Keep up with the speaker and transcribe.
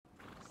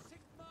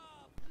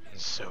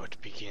So it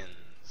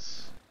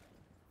begins.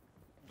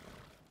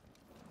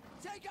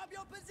 Take up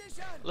your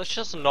position. Let's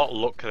just not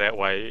look that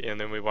way, and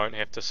then we won't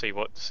have to see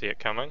it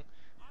coming.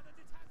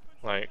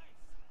 Like,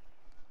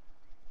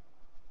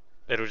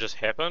 it'll just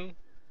happen.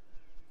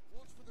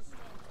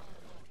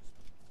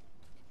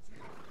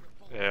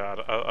 Yeah,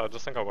 I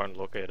just think I won't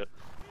look at it.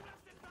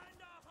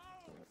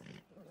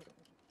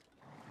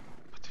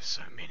 But there's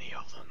so many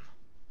of them.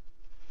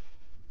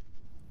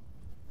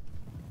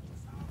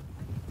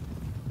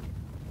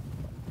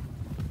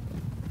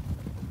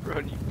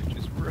 Run, you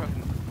bitches,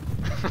 run.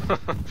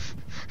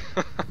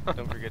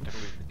 Don't forget to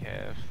move the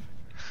calf.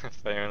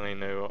 If they only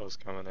knew what was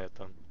coming at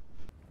them.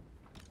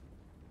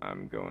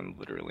 I'm going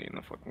literally in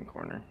the fucking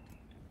corner.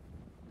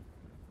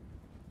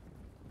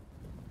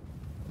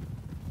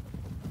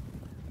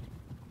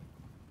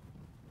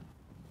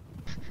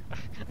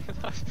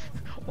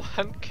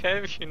 One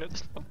cav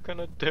unit's not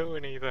gonna do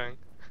anything.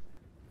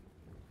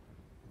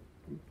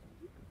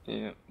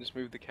 Yeah, just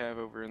move the cav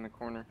over in the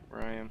corner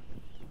where I am.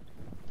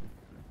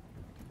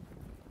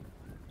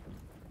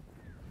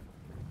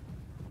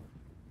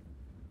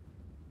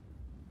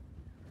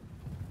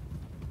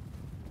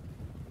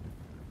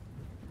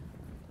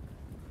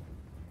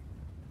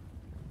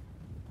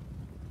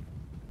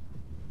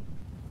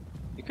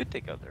 You could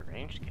take out the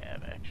ranged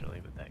cav actually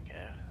with that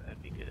cav,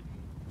 that'd be good.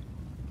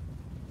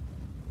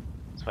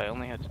 So if I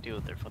only had to deal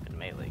with their fucking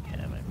melee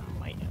cav, I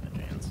might have a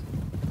chance.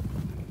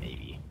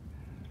 Maybe.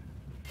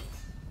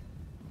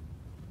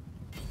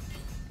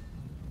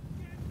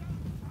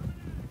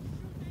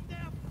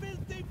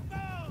 Filthy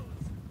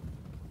foes!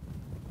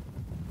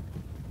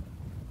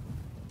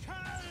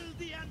 Kill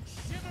the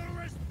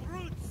unchivalrous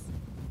brutes!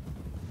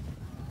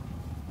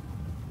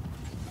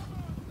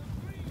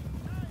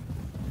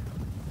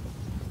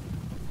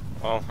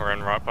 Oh,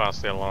 ran right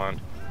past their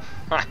line.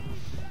 God.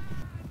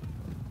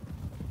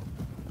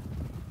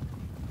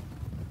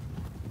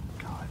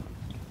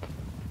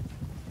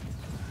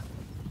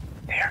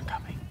 They are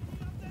coming.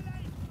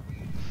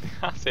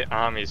 Half their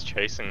army's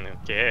chasing the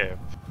cav.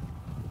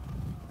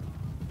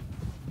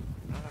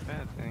 Not a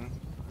bad thing.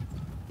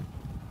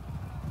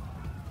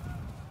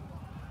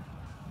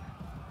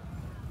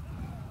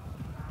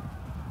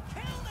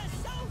 Kill the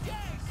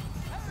soldiers!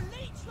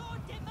 Unleash your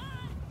demand!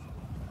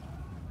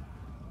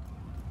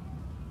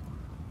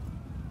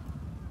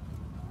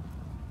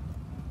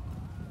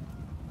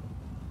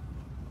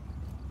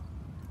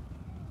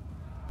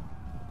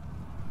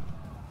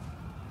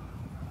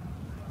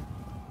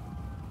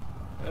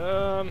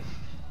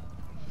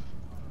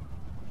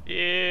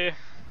 Yeah.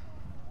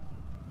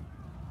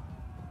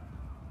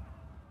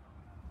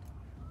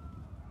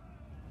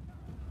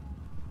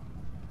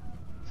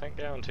 Think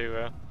down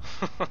to And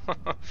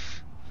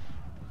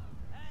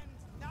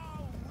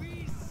now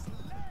we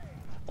slay!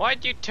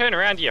 Why'd you turn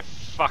around, you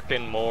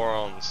fucking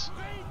morons?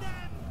 Free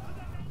them!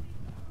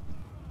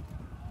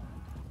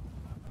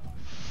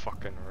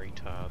 Fucking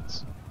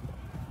retards.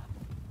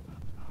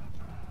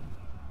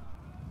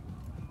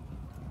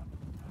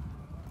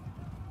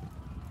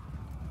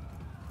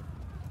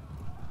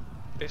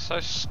 They're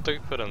so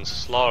stupid and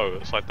slow,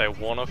 it's like they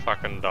wanna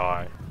fucking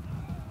die.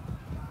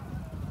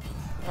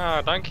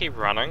 Ah, don't keep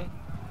running.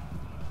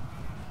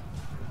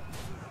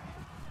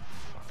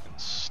 Fucking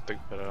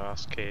stupid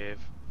ass cav.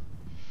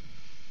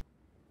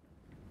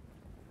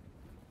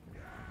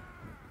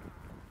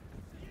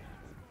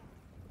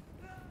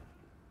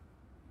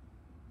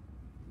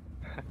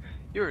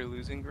 You're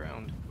losing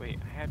ground. Wait,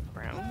 I had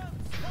ground?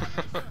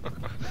 I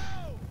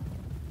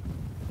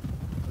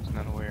was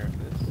not aware of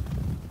this.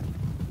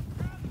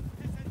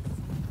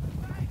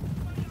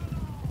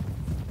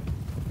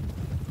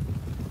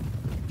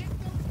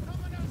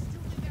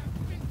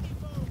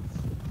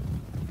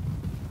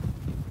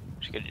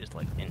 She could just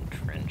like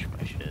entrench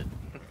my shit.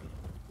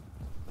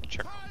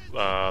 Check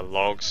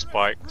log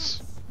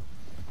spikes.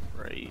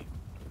 Right.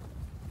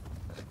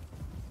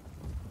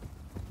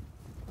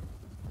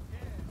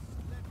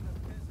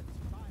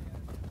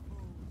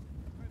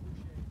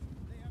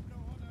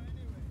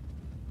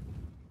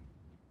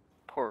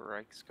 Poor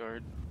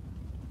Reichsguard.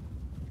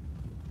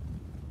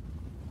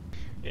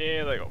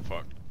 Yeah, they got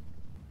fucked.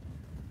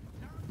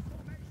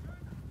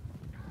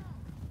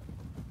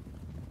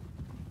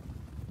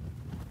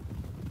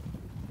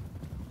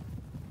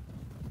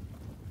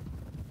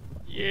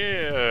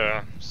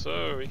 Yeah,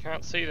 so we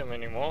can't see them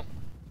anymore.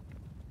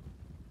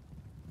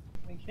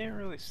 They can't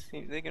really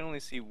see. They can only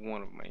see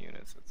one of my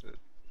units. That's it.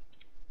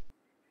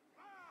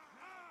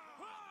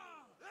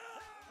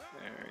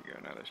 There we go.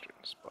 Now they're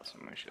starting to spot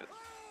some of my shit.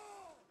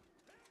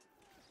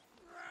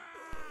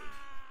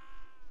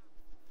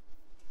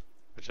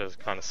 Which is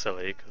kind of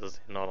silly because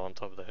they're not on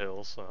top of the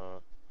hill,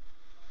 so.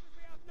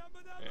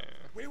 Yeah.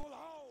 We will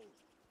hold!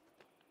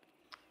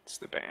 It's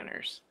the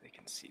banners. They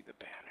can see the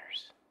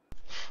banners.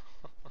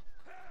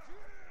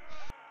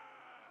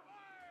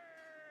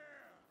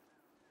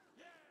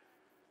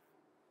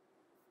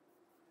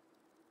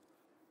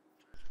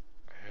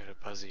 I heard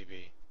a buzzy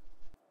bee.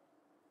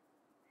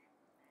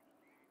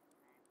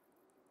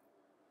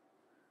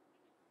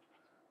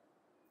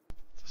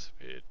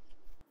 Disappeared.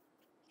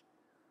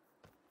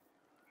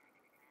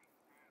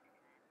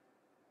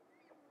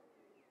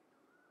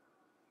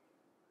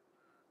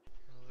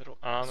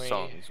 army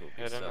Songs will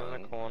be hidden in the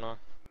sung. corner.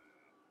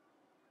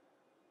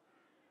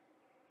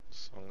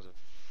 Songs of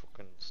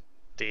fucking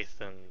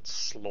death and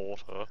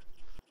slaughter.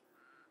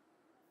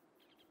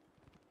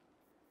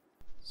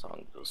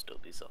 Songs will still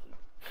be sung.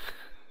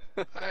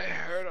 I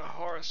heard a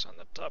horse on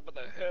the top of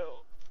the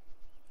hill.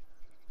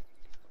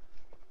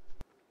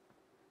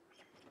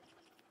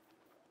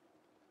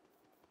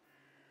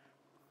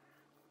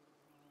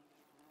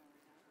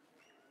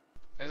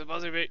 There's a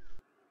buzzy beat.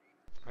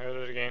 I heard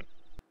it again.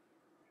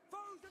 Foes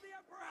of the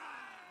Emperor!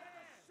 Let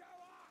us show our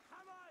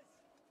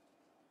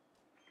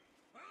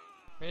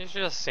hammers! You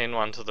should just send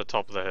one to the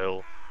top of the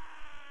hill.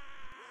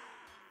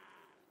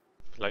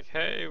 Be like,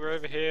 hey, we're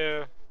over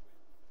here.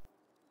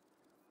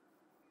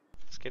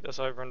 Let's get this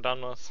over and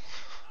done with.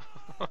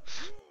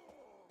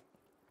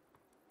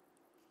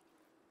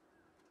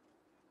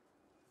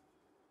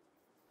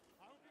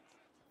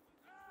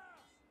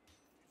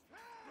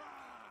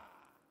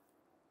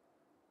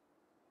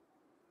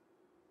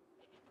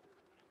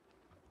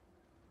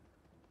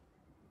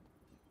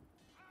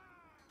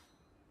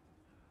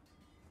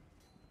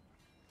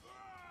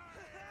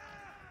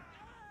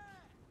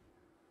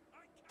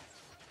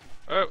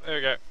 Oh, there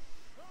we go.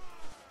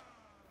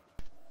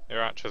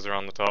 Your archers are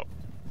on the top.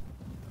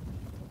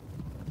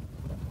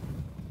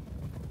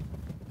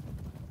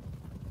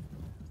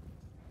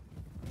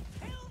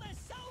 Kill the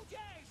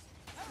soldiers!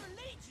 Our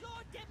liege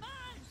lord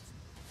demands!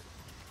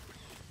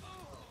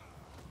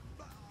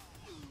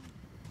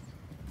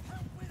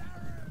 Help with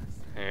arrows!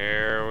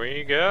 Here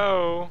we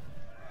go.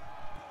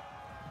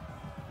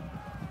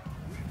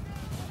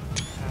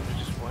 I'm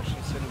just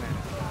watching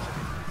cinematic.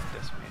 It's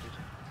decimated.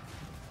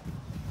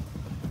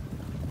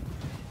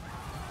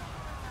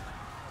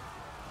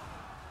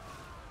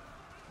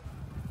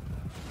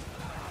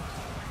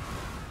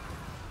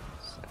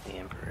 Set the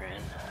Emperor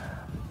in.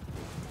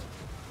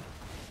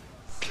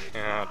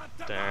 God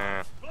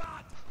damn.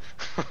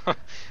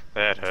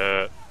 That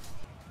hurt.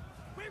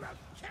 We will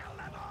kill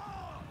them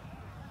all!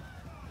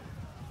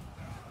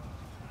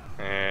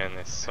 And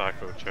they're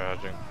psycho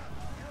charging.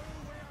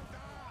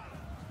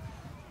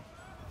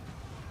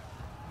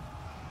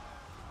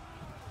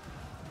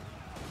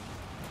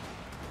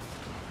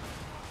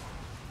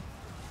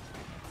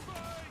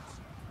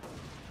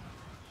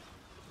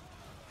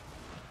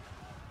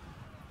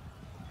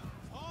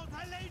 For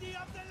the Lady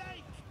of the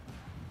Lake!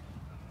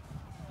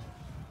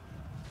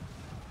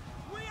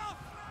 We are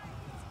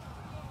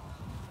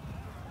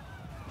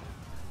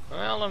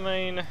Well, I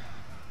mean,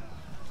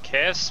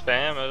 cast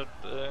spam,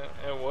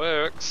 it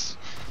works.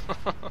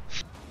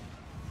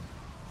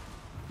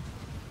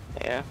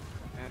 Yeah,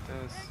 that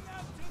does.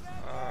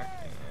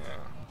 Okay,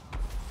 yeah.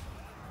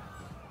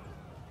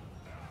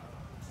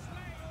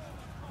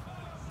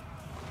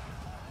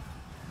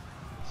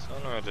 So I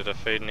know how to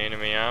defeat an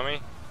enemy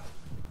army.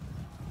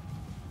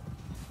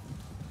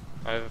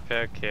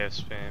 Overpowered calf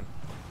spam.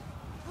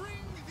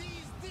 Bring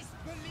these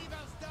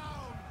disbelievers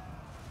down!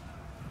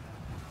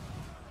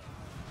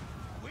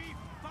 We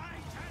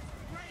fight as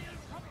frail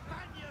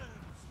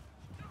companions!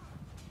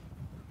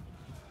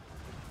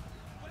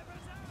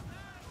 Weapons out!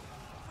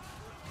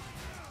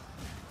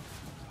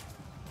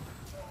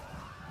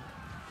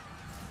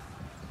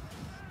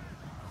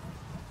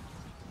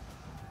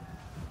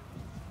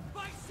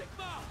 By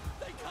Sigma!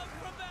 They come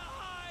from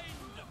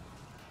behind!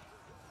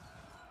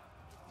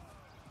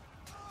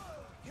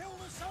 Kill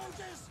the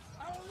soldiers!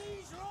 Our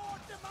liege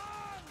lord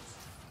demands!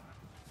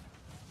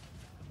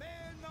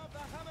 Men of the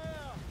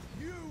Hammer,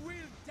 you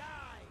will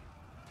die!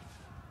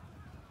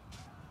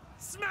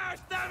 Smash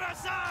them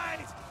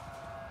aside!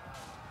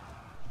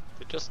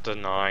 They're just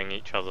denying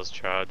each other's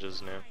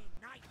charges now.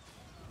 Knight.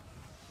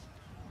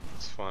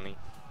 It's funny.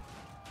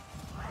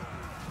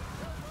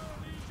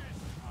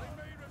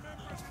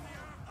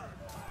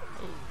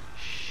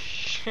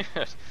 Shit.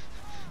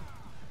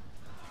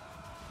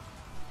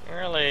 You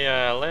really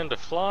learn to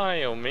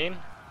fly, old man.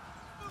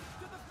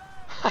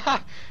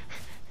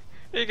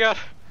 You got.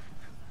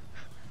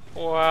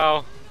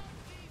 Wow.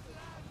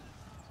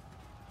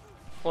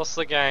 What's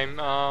the game?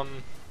 Kill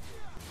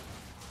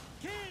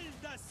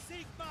the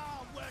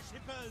Sigma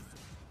worshippers!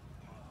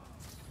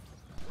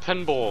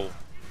 Pinball.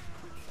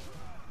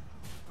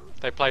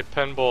 They played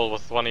pinball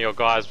with one of your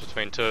guys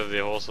between two of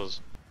their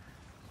horses.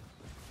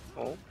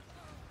 Oh,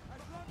 As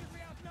long as we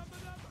outnumber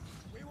them,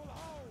 we will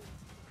hold!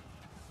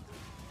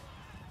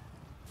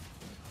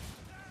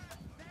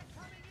 They're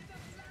coming in the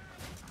flank!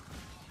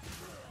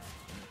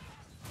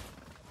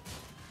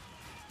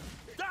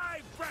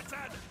 Die,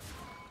 Breton!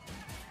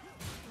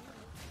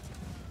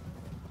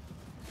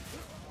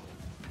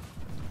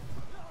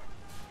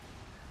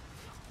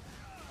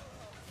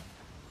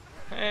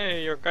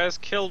 Hey, your guys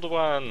killed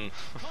one.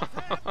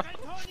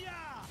 Antonia!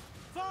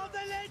 For the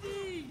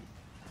lady!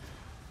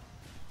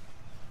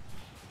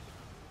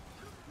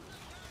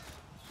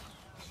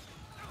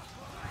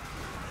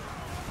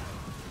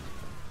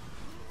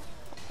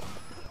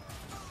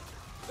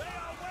 They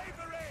are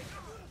wavering!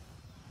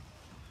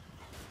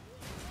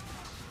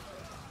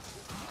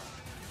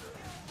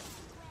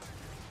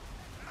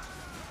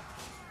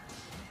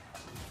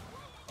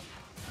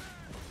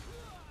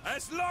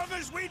 As long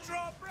as we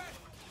draw breath,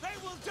 they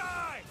will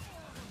die!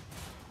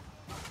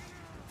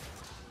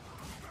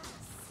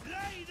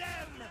 Slay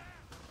them!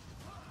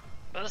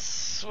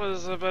 This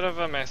was a bit of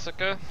a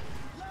massacre.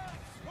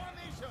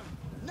 Formation!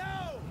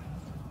 No!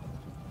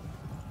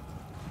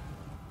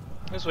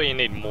 That's where you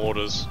need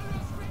mortars.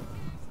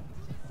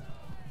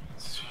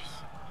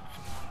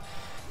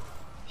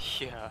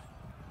 Yeah.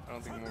 I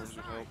don't think mortars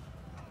would help.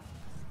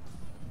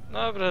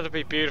 No, but it'd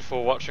be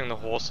beautiful watching the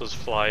horses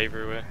fly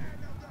everywhere.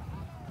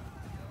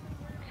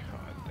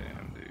 God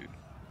damn, dude.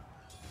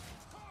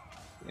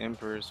 The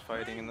Emperor's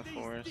fighting in the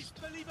forest.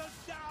 Disbelievers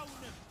down!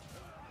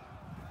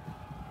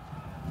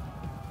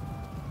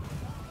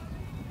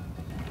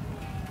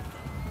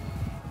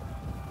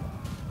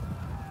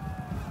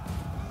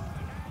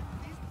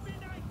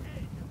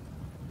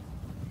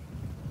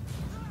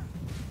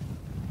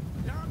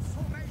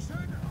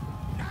 Transformation!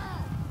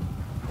 Now!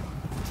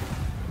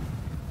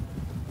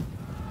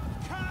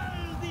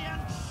 Cull the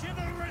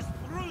unchivalrous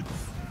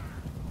brutes!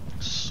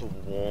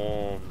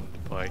 Swarmed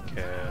by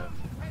Cav.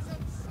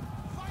 Peasants,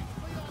 fight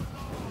for your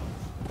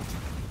lords!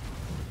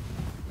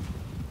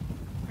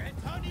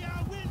 Britannia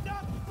will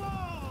not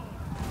fall!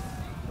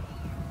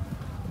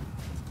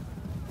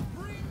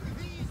 Bring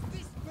these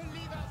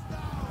disbelievers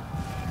down!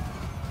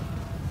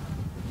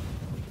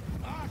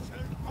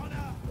 Martial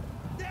honor!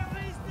 There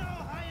is no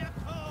higher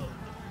code!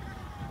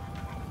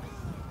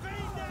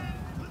 Bring them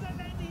to the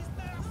lady's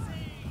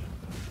mercy!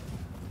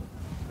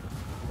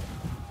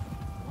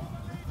 For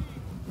the lady!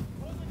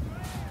 For the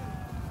grail!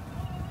 The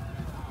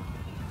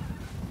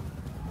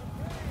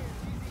grail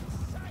is in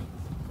sight!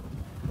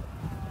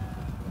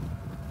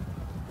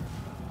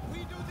 We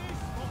do this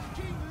for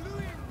King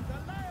Louis the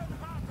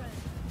Lion-Hearted!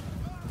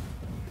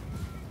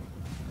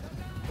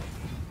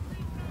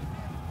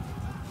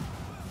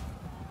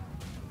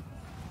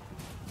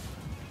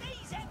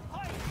 These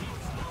empire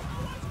kings don't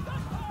know what's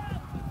good for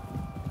them!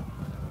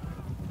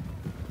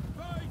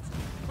 Fight!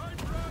 Fight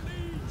for our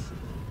liege!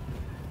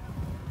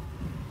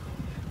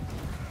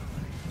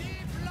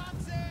 Deep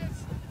lances!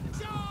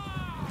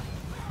 Charge!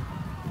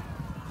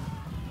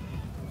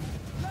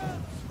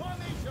 Lance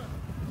formation!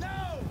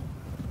 Now!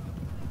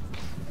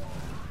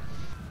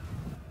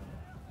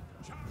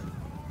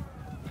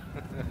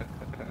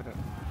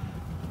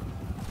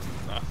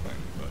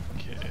 Nothing but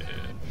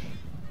Cav.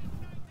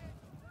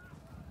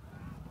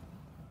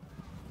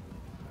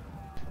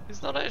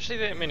 There's not actually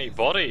that many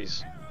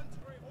bodies.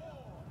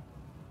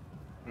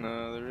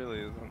 No, there really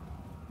isn't.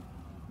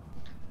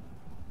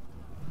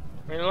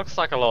 I mean, it looks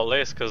like a lot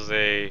less because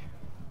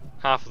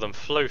half of them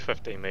flew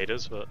 15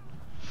 meters, but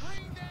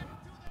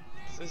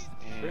this is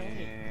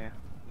really Yeah.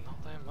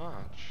 not that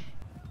much.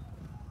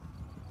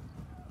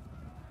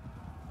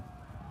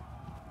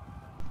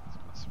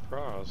 I'm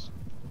surprised.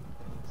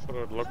 I thought it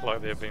would look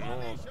like there'd be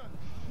more.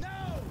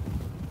 Now!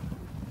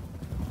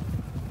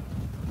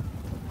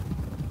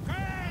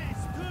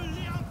 Press to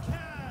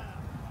Leoncoeur!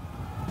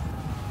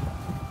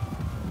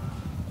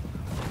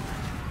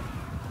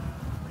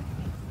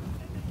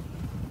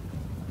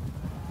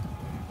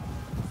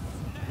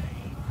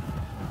 Slay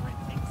the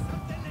critics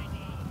of the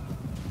lady!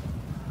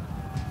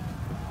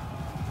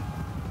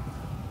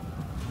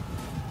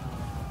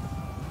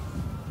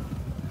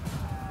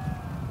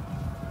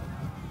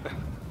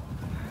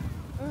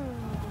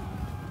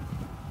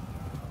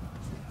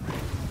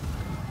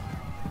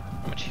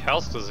 How much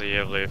health does he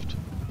have left?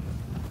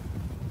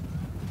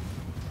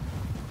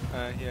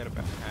 He had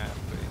about half,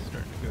 but he's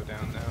starting to go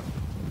down now.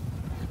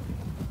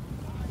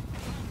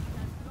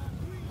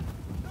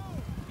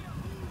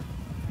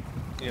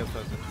 He also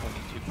has a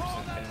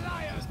 22%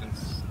 damage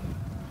resistance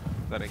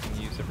that I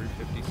can use every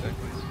 50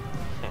 seconds.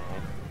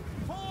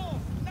 Four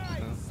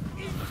knights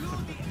into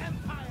the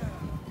empire!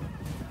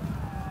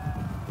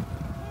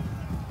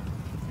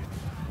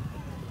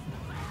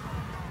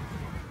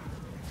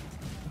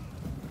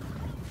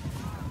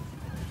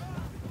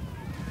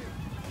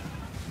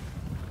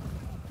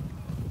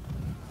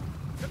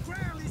 The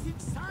grail is in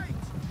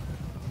sight!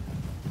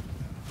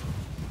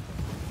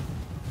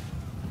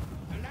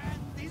 The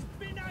land is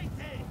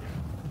benighted!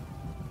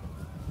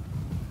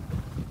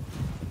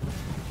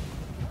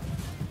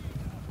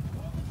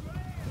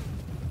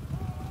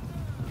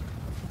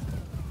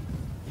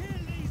 Kill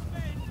these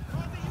men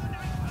for the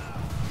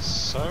Uniter!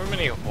 So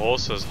many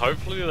horses.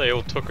 Hopefully they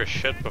all took a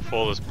shit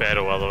before this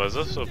battle, otherwise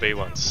this will be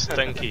one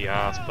stinky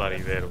ass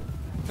bloody battle.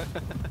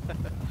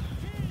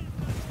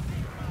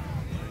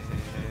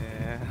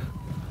 Yeah.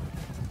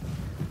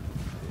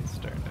 He's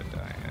starting to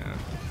die out.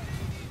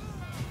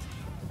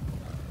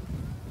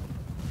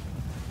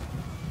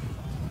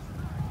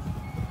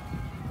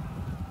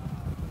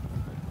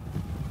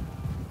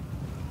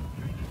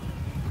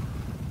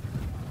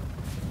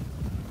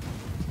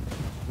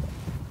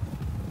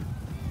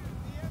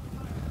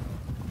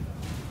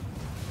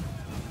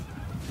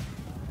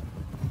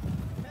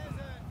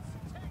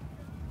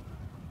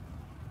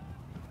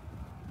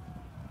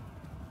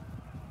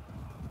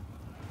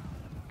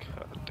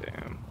 God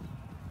damn.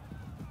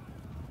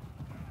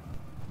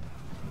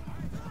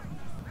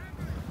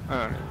 I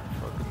don't even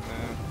fucking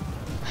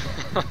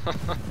know.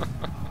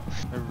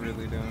 I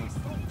really don't.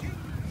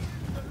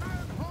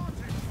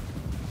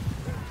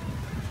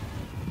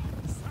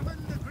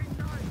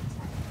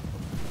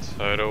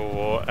 Total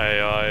War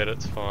AI at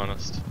its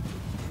finest.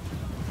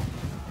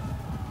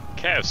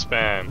 Cav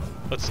spam.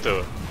 Let's do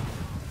it.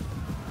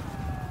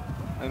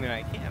 I mean,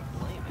 I can't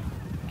blame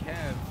it.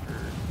 Cav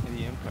for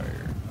the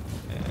Empire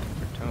and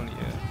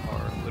Bretonia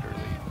are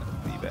literally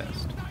the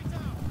best.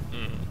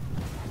 Mm.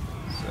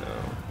 So,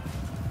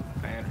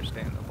 I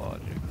understand the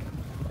logic.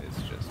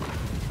 It's just,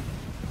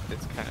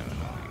 it's kind of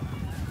annoying.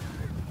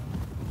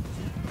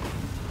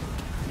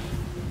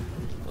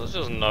 There's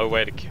just no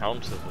way to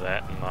counter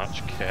that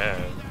much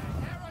Cav.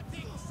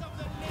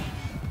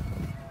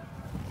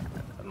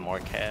 More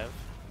Cav.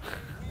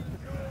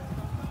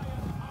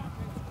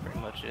 Pretty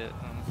much it,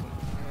 honestly.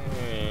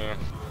 Yeah.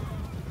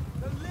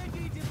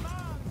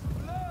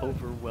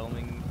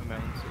 Overwhelming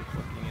amounts of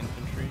fucking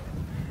infantry.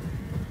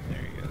 There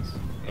he goes.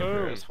 The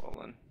Emperor has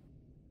fallen.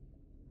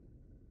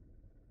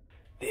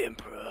 The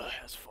Emperor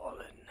has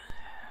fallen.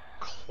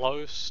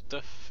 Close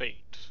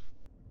defeat.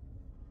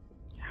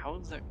 How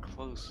is that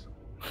close?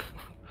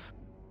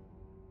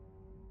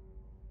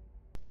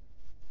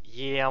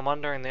 Yeah, I'm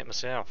wondering that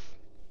myself.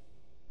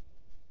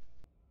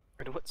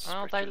 What Oh,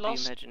 stretch they of the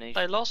lost. imagination?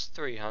 They lost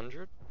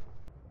 300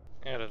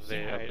 out of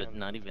their Yeah, but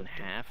not 850. even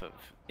half of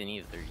any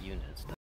of their units.